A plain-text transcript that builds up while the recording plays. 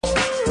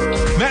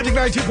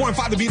Magic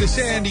 92.5, the beat of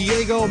San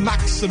Diego.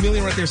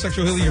 Maximilian right there,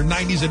 Sexual Healer, your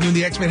 90s at noon.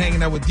 The X-Men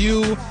hanging out with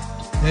you.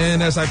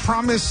 And as I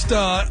promised,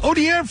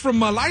 ODM from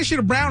Light Shade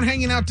of Brown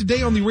hanging out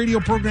today on the radio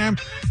program.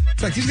 In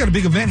fact, he's got a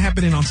big event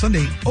happening on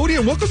Sunday.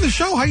 ODM, welcome to the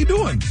show. How you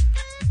doing?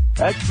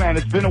 X-Man,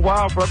 it's been a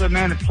while, brother,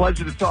 man. It's a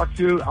pleasure to talk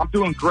to you. I'm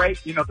doing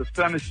great. You know, the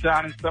sun is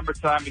shining.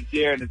 Summertime is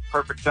here, and it's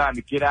perfect time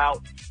to get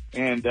out.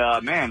 And,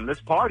 man, let's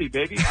party,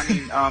 baby. I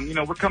mean, you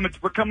know, we're coming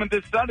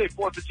this Sunday,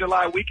 4th of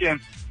July weekend,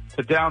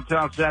 to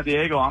downtown San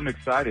Diego. I'm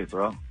excited,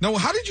 bro. Now,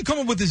 how did you come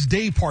up with this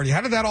day party? How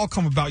did that all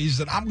come about? You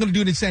said, I'm going to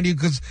do it in San Diego,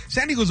 because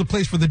San Diego is a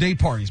place for the day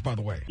parties, by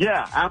the way.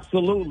 Yeah,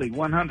 absolutely.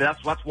 100.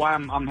 That's why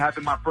I'm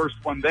having my first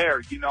one there.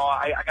 You know,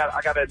 I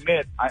got to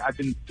admit, I've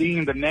been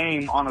seeing the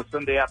name on a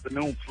Sunday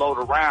afternoon float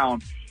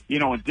around, you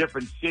know, in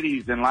different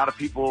cities, and a lot of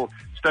people,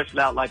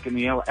 especially out like in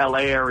the LA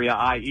area,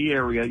 IE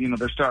area, you know,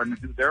 they're starting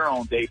to do their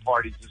own day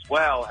parties as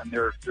well, and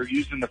they're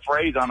using the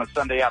phrase on a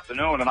Sunday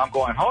afternoon, and I'm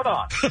going, hold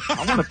on,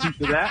 I want a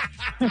piece of that.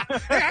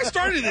 Hey, I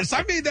started this.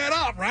 I made that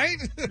up, right?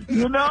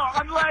 You know,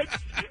 I'm like,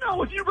 you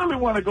know, if you really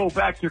want to go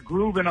back to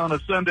grooving on a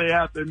Sunday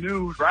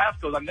afternoon,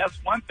 Rascals, I mean, that's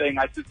one thing.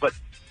 I said, but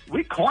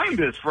we coined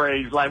this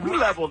phrase, like we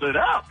leveled it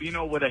up, you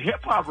know, with a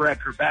hip hop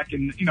record back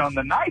in, you know, in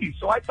the 90s.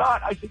 So I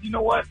said, you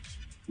know what?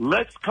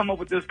 Let's come up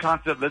with this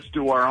concept. Let's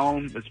do our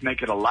own. Let's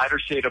make it a lighter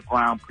shade of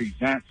brown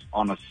presents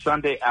on a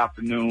Sunday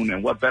afternoon.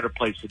 And what better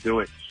place to do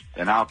it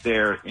than out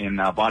there in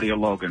Barrio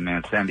Logan,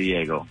 man, San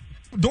Diego.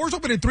 Doors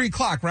open at 3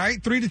 o'clock,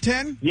 right? 3 to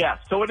 10? Yeah.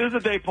 So it is a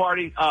day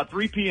party,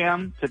 3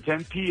 p.m. to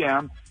 10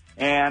 p.m.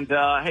 And,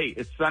 hey,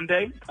 it's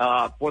Sunday,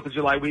 4th of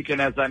July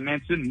weekend, as I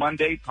mentioned.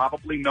 Monday,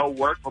 probably no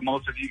work for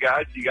most of you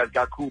guys. You guys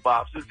got cool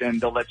bosses, and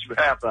they'll let you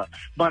have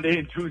Monday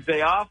and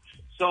Tuesday off.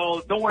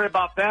 So don't worry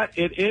about that.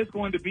 It is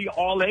going to be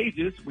all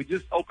ages. We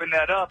just opened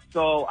that up.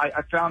 So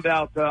I found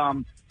out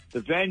the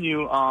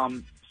venue,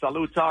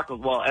 Salud Tacos.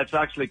 Well, it's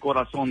actually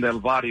Corazon del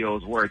Barrio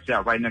is where it's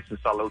at, right next to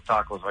Salud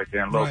Tacos right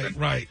there in Logan.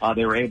 Right.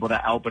 They were able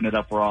to open it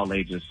up for all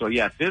ages. So,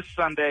 yeah, this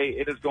Sunday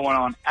it is going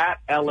on at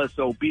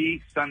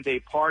LSOB Sunday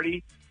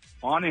Party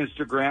on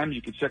Instagram. You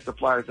can check the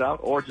flyers out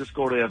or just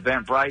go to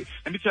Eventbrite.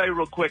 Let me tell you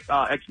real quick,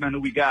 X-Men, who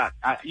we got.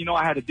 I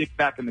had to dig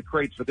back in the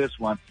crates for this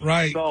one.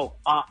 Right. So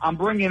I'm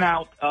bringing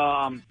out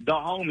the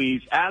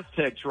homies,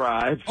 Aztec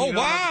Tribe. Oh,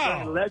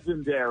 wow.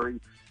 Legendary.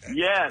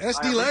 Yes.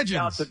 SD Legends.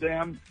 Out to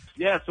them.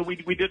 Yeah, so we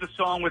did a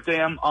song with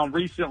them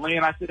recently,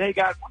 and I said, hey,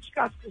 guys, why don't you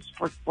guys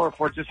just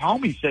for just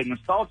homie sake,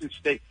 nostalgic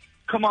sake,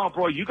 come on,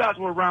 bro. You guys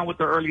were around with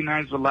the early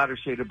 90s with Lighter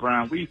Shade of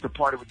Brown. We used to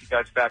party with you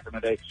guys back in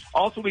the day.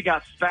 Also, we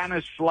got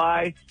Spanish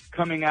Fly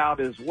coming out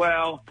as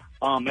well.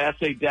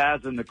 S.A.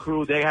 Daz and the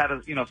crew, they had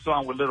a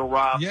song with Little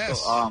Rob.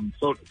 Yes.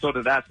 So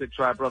did Aztec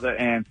Tribe, brother.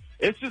 And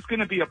it's just going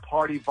to be a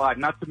party vibe,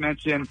 not to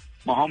mention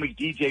my homie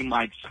DJ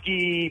Mike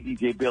Ski,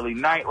 DJ Billy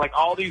Knight, like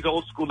all these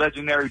old school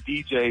legendary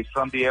DJs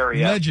from the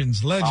area.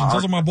 Legends.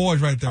 Those are my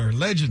boys right there.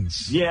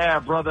 Legends. Yeah,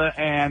 brother.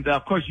 And,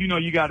 of course,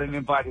 you got an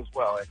invite as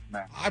well,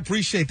 man. I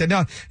appreciate that.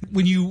 Now,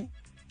 when you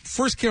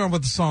first came up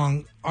with the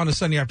song on a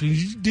Sunday afternoon,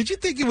 did you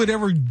think it would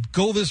ever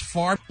go this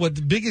far? What,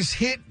 the biggest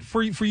hit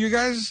for you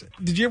guys?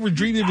 Did you ever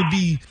dream it would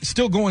be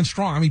still going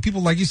strong? I mean,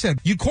 people, like you said,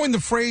 you coined the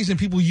phrase and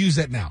people use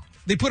that now.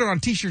 They put it on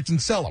T-shirts and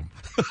sell them.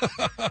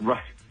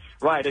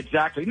 Right,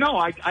 exactly. No,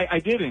 I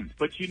didn't.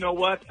 But you know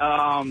what?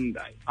 I'm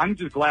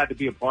just glad to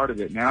be a part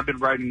of it, man. I've been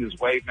riding this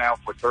wave now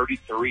for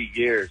 33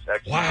 years.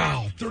 Actually.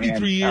 Wow,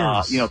 33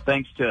 years.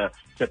 Thanks to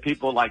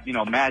people like,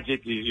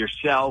 Magic,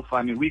 yourself.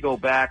 I mean, we go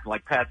back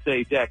like Pat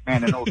Sajak,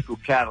 man, and old school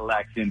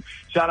Cadillacs. And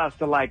shout outs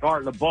to like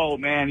Art LeBeau,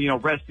 man,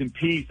 rest in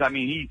peace. I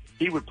mean,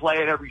 he would play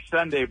it every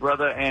Sunday,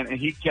 brother, and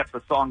he kept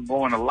the song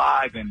going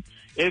alive. And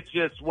it's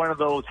just one of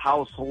those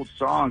household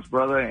songs,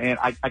 brother. And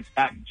I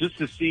just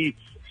to see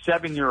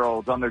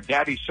 7-year-olds on their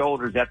daddy's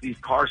shoulders at these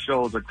car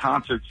shows or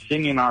concerts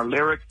singing our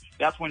lyrics,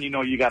 that's when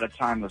you got a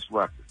timeless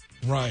record.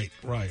 Right.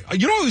 I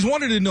always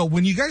wanted to know,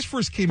 when you guys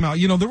first came out,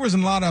 there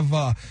wasn't a lot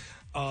of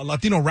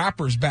Latino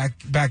rappers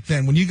back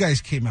then when you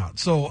guys came out.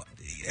 So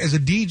as a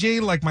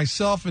DJ like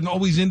myself and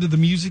always into the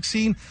music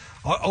scene,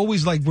 I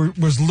always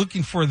was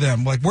looking for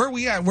them. Like, where are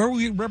we at? Where are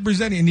we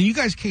representing? And then you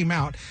guys came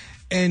out.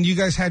 And you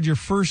guys had your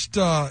first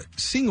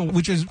single,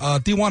 which is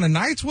Tijuana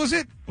Nights, was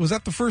it? Was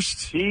that the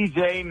first?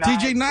 DJ Nights.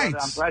 DJ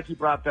Nights. I'm glad you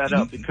brought that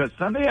up because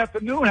Sunday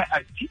afternoon,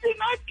 DJ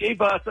Nights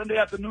gave Sunday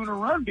afternoon a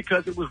run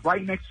because it was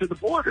right next to the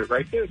border,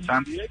 right there,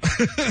 San Diego.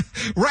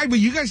 Right, but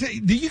you guys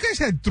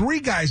had 3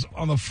 guys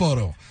on the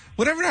photo.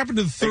 Whatever happened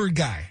to the third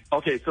guy?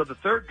 Okay, so the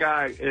third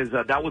guy is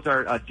that was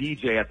our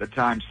DJ at the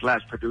time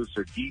 /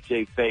 producer,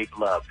 DJ Fade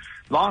Love.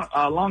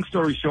 Long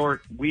story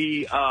short,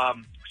 we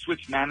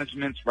switched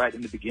managements right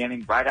in the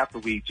beginning, right after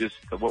we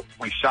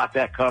shot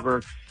that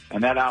cover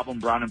and that album,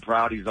 Brown and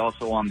Proud. He's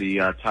also on the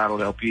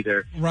titled LP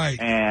there. Right.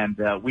 And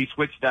we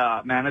switched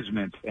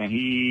management,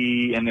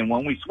 and then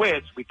when we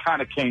switched, we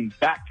kind of came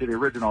back to the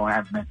original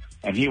management,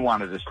 and he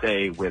wanted to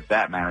stay with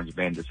that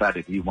management and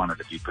decided he wanted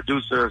to be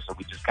producer, so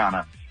we just kind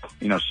of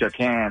shook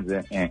hands,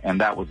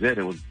 and that was it.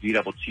 It was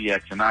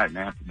DTTX tonight,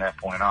 man, from that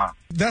point on.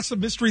 That's a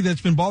mystery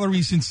that's been bothering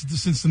me since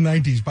the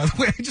 90s, by the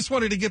way. I just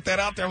wanted to get that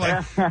out there.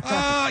 Like,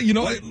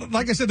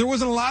 like I said, there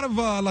wasn't a lot of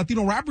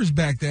Latino rappers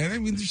back then. I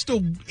mean, there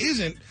still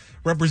isn't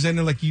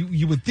represented like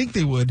you would think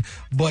they would,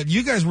 but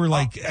you guys were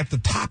like at the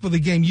top of the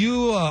game.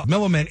 You,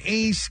 Mellow Man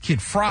Ace,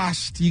 Kid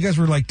Frost, you guys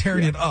were like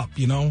tearing it up,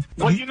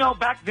 Well,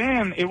 back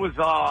then it was,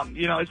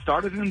 it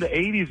started in the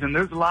 80s, and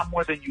there's a lot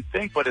more than you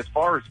think, but as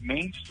far as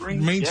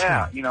mainstream.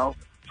 Yeah,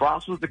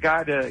 Frost was the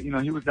guy that,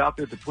 he was out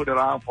there to put it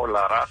on for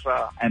La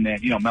Raza, and then,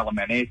 Mellow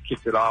Man Ace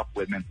kicked it off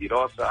with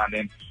Mentirosa, and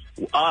then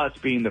us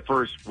being the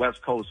first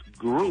West Coast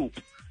group,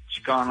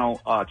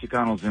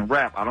 Chicanos in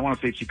rap. I don't want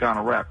to say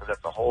Chicano rap because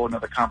that's a whole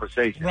other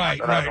conversation. Right.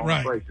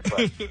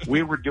 But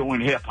we were doing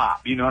hip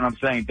hop. You know what I'm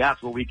saying?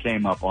 That's what we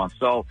came up on.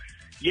 So,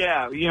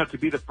 yeah, to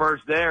be the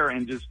first there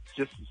and just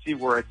to see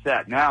where it's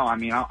at now. I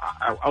mean,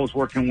 I was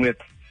working with,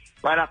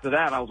 right after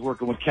that, I was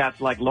working with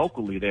cats like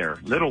locally there,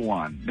 Little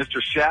One,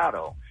 Mr.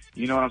 Shadow.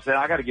 You know what I'm saying?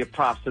 I got to give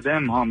props to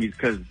them, homies,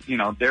 because,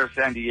 they're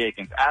San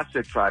Diegans.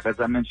 Acid Tribe, as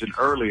I mentioned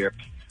earlier,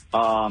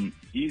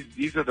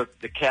 these are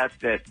the cats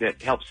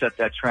that help set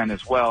that trend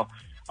as well.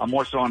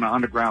 More so on the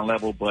underground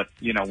level, but,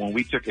 when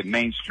we took it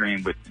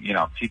mainstream with,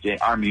 TJ,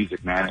 our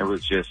music, man, it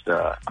was just,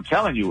 I'm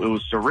telling you, it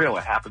was surreal.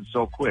 It happened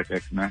so quick,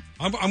 man.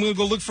 I'm going to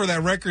go look for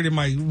that record in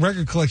my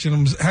record collection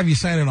and have you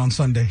sign it on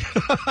Sunday.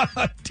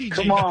 TJ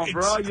Come on,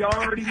 bro. You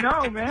already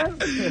know, man.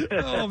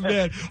 Oh,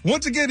 man.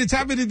 Once again, it's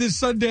happening this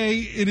Sunday.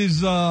 It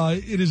is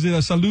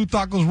Salud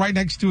Tacos right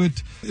next to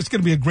it. It's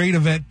going to be a great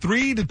event,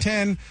 3 to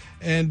 10,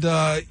 and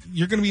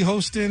you're going to be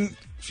hosting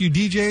a few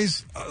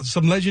DJs,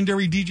 some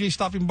legendary DJs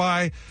stopping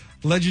by.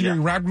 Legendary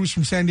rap groups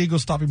from San Diego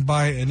stopping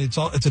by, and it's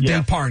a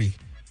day party.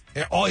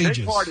 All ages.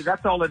 Day party,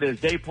 that's all it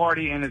is. Day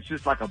party, and it's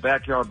just like a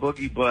backyard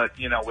boogie, but,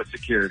 with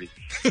security.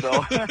 So,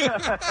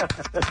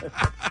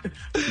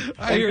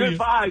 I hear good you.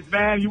 vibes,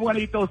 man. You want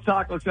to eat those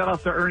tacos. Shout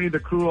out to Ernie, the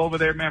crew over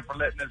there, man, for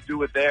letting us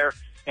do it there.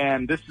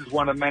 And this is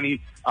one of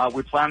many.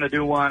 We plan to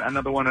do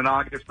another one in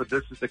August, but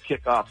this is the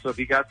kickoff. So if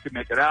you guys can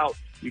make it out,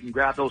 you can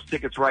grab those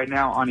tickets right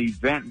now on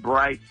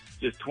Eventbrite.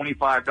 Just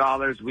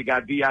 $25. We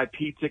got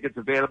VIP tickets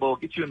available.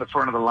 Get you in the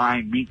front of the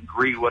line, meet and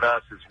greet with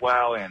us as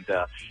well, and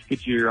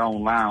get you your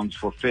own lounge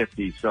for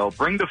 $50. So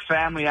bring the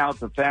family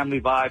out, the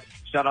family vibe.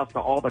 Shout out to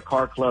all the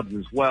car clubs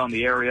as well in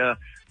the area.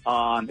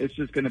 It's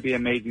just going to be an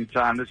amazing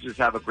time. Let's just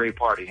have a great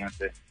party,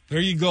 gente. There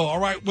you go. All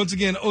right. Once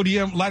again,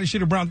 ODM, Lighter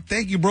Shade of Brown.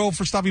 Thank you, bro,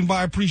 for stopping by.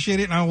 I appreciate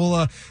it. And I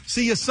will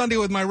see you Sunday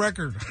with my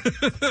record.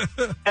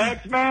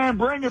 X-Man,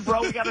 bring it,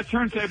 bro. We got a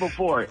turntable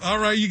for it. All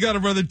right. You got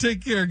it, brother.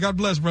 Take care. God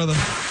bless, brother.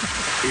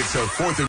 It's a 4th of